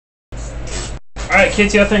Alright,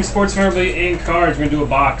 KTAuthentics Sports Memorabilia and Cards. We're going to do a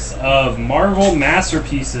box of Marvel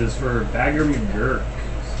Masterpieces for Bagger McGurk.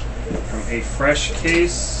 From a fresh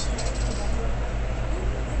case.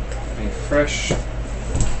 A fresh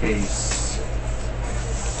case.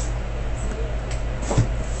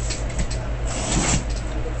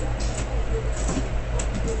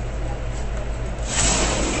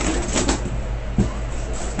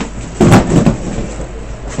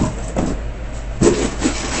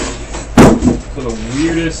 For the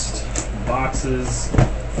weirdest boxes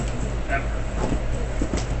ever.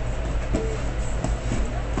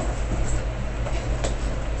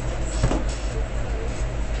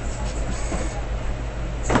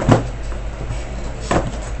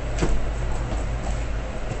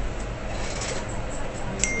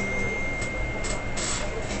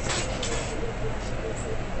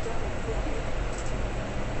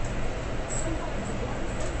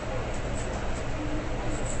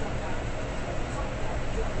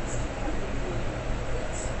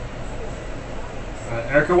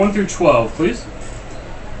 Erica, 1 through 12, please.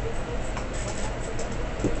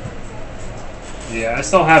 Yeah, I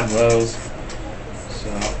still have those.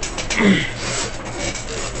 So.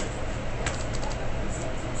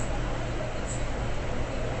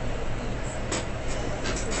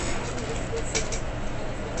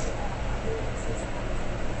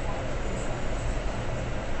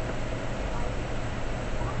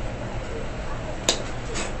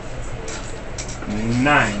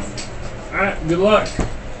 Nine. Alright, good luck.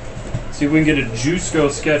 See if we can get a Juiceco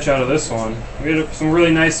sketch out of this one. We had some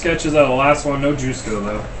really nice sketches out of the last one. No Juiceco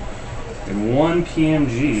though. And 1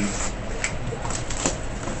 PMG.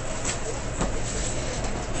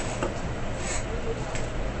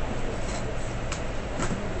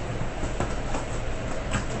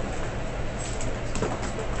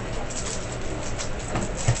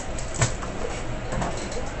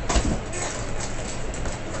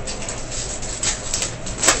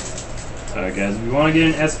 Alright guys, if you want to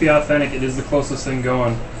get an SP Authentic, it is the closest thing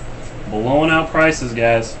going. Blowing out prices,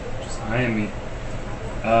 guys. Just eyeing me.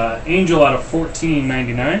 Angel out of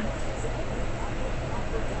 $14.99.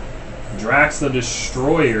 Drax the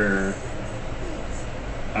Destroyer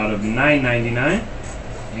out of $9.99.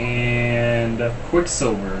 And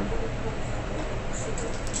Quicksilver.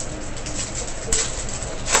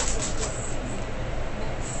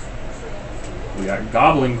 We got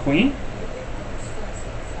Goblin Queen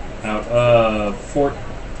out of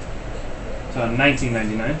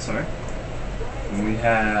 $19.99, sorry. And we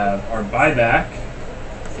have our buyback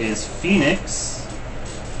is Phoenix.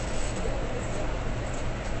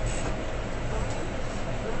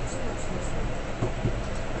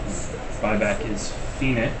 Buyback is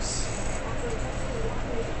Phoenix.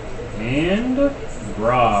 And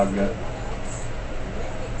Grog.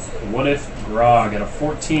 What if Grog at a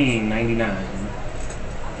 $14.99?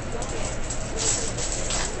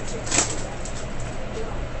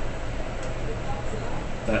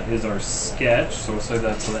 That is our sketch, so we'll save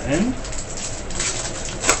that to the end.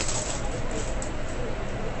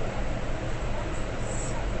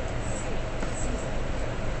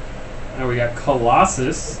 Now we got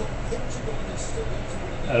Colossus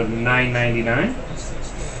out of $9.99.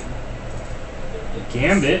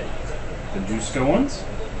 Gambit, the Juiceco ones.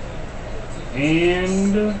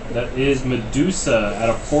 And that is Medusa out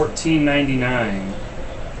of $14.99.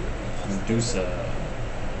 Medusa.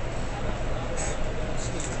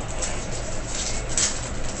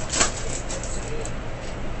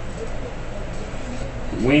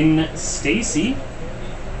 Gwen Stacy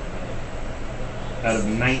out of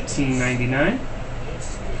 $19.99.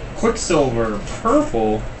 Quicksilver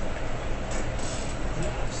Purple.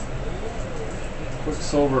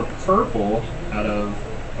 Quicksilver Purple out of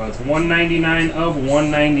it's $1.99 of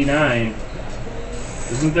 $1.99.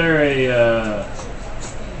 Isn't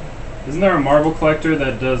there a Marvel collector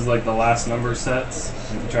that does like the last number sets?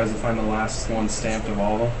 And he tries to find the last one stamped of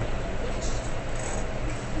all of them.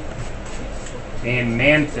 And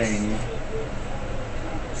Man-Thing.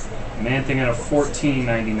 Man-Thing out of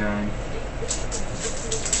 $14.99.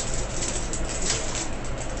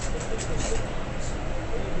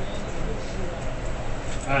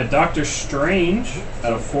 Doctor Strange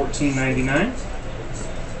out of $14.99.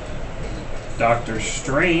 Doctor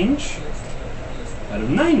Strange out of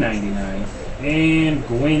 $9.99. And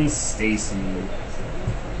Gwen Stacy.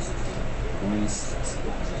 Gwen Stacy.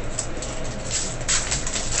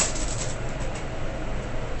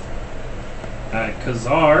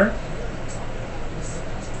 Kazar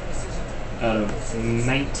out of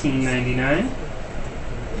 $19.99.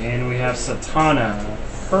 And we have Satana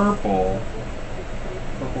Purple.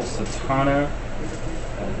 Purple Satana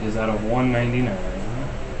is out of $199.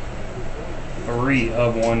 3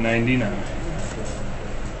 of 199.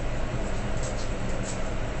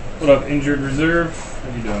 What up, Injured Reserve?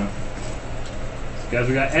 How you doing? So guys,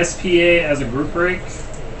 we got SPA as a group break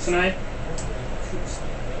tonight.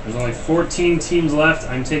 There's only 14 teams left.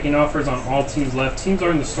 I'm taking offers on all teams left. Teams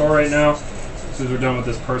are in the store right now. As soon as we're done with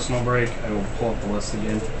this personal break, I will pull up the list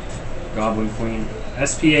again. Goblin Queen.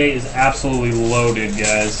 SPA is absolutely loaded,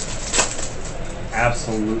 guys.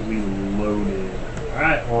 Absolutely loaded.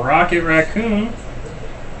 Alright, Rocket Raccoon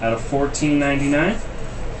out of $14.99.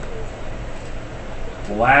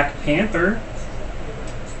 Black Panther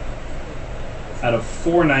out of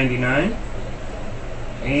 $4.99.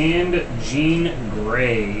 And Jean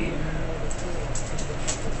Grey.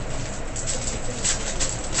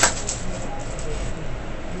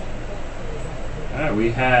 Alright,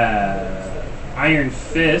 we have Iron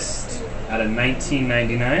Fist out of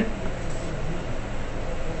 $19.99.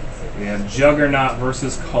 We have Juggernaut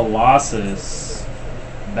versus Colossus.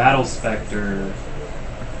 Battle Spectre.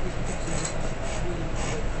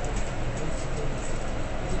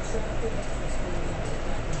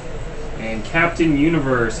 And Captain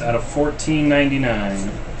Universe out of $14.99.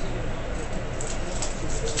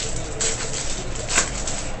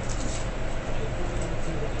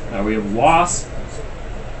 Now we have Wasp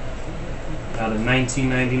out of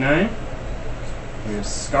 $19.99. We have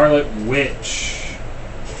Scarlet Witch.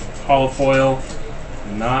 Holofoil,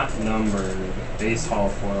 not numbered. Base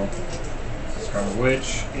holofoil. Scarlet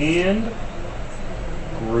Witch and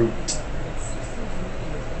Groot.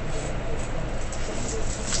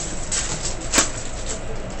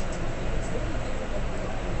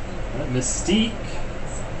 Mystique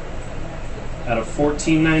out of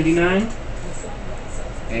 $14.99.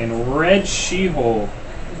 And Red She-Hulk.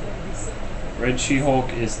 Red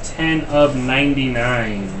She-Hulk is 10 of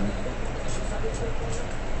 99.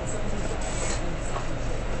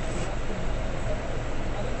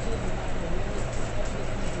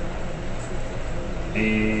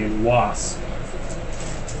 A Wasp.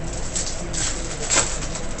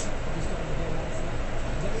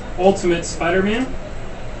 Ultimate Spider-Man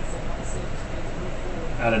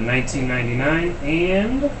out of $19.99.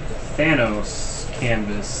 And Thanos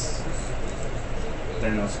Canvas.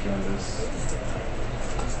 Thanos Canvas.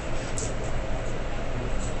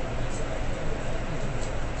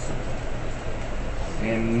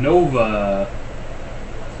 And Nova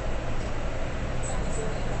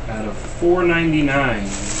out of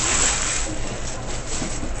 $4.99.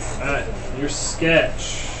 Alright, your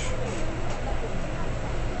sketch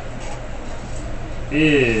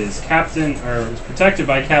is is protected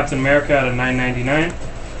by Captain America out of $9.99.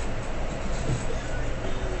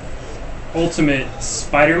 Ultimate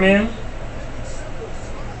Spider-Man.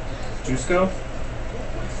 Jusko.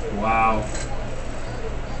 Wow.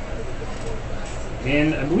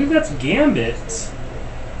 And I believe that's Gambit.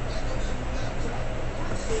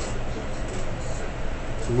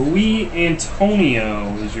 Luis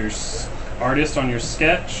Antonio is your artist on your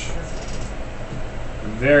sketch.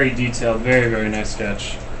 Very detailed, very, very nice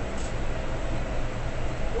sketch.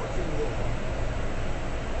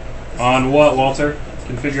 On what, Walter?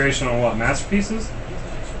 Configuration on what? Masterpieces?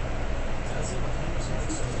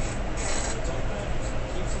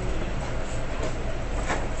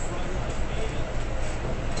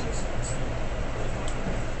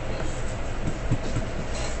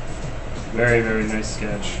 Very, very nice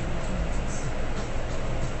sketch.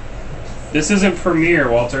 This isn't Premiere,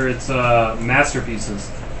 Walter. It's Masterpieces.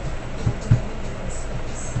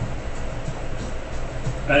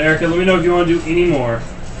 Alright, Erica, let me know if you want to do any more.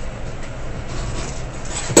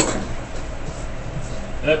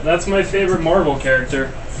 That's my favorite Marvel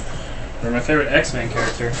character. Or my favorite X-Men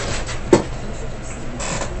character.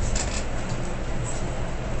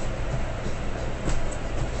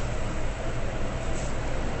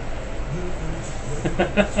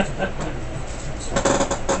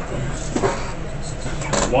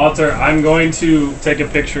 Walter, I'm going to take a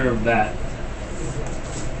picture of that.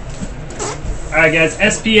 Alright guys,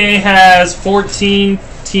 SPA has 14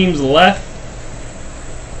 teams left.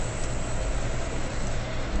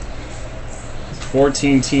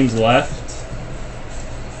 14 teams left.